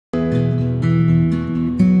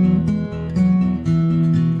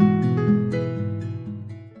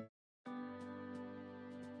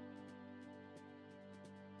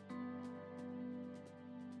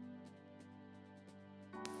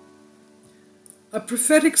A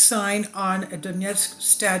prophetic sign on a Donetsk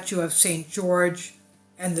statue of St. George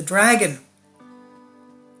and the dragon.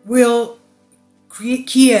 Will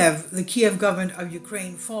Kiev, the Kiev government of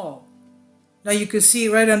Ukraine, fall? Now you can see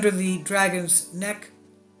right under the dragon's neck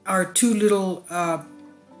are two little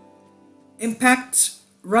impacts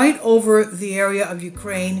right over the area of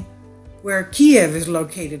Ukraine where Kiev is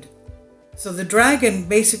located. So the dragon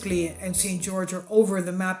basically and St. George are over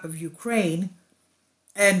the map of Ukraine.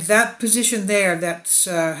 And that position there that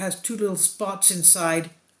has two little spots inside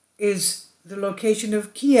is the location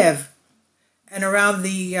of Kiev. And around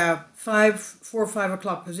the 4 or 5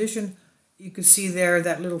 o'clock position, you can see there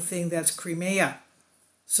that little thing that's Crimea.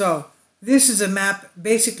 So this is a map,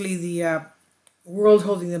 basically the world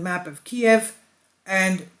holding the map of Kiev,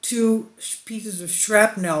 and two pieces of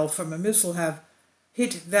shrapnel from a missile have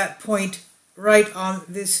hit that point right on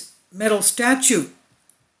this metal statue.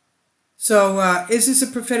 So is this a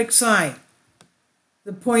prophetic sign?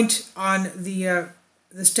 The point on the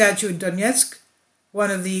statue in Donetsk,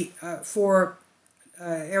 one of the 4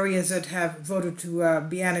 areas that have voted to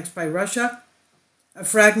be annexed by Russia, a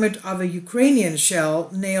fragment of a Ukrainian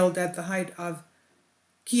shell nailed at the height of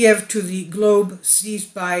Kiev to the globe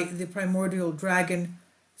seized by the primordial dragon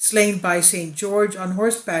slain by St. George on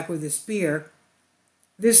horseback with a spear.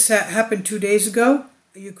 This happened 2 days ago.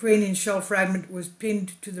 A Ukrainian shell fragment was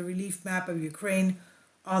pinned to the relief map of Ukraine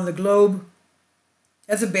on the globe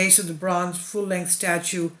at the base of the bronze full-length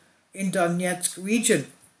statue in Donetsk region.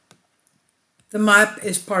 The map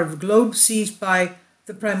is part of a globe seized by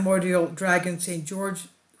the primordial dragon St. George,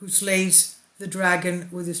 who slays the dragon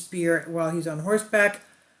with a spear while he's on horseback.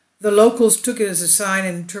 The locals took it as a sign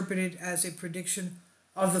and interpreted it as a prediction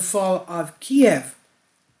of the fall of Kiev.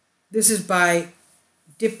 This is by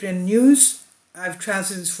Dipnin News. I've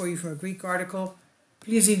translated this for you from a Greek article.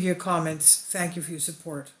 Please leave your comments. Thank you for your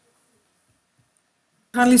support.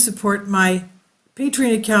 Kindly support my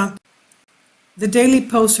Patreon account. The daily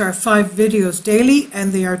posts are 5 videos daily,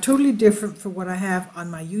 and they are totally different from what I have on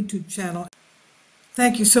my YouTube channel.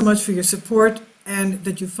 Thank you so much for your support and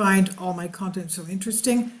that you find all my content so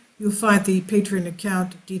interesting. You'll find the Patreon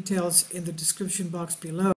account details in the description box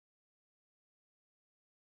below.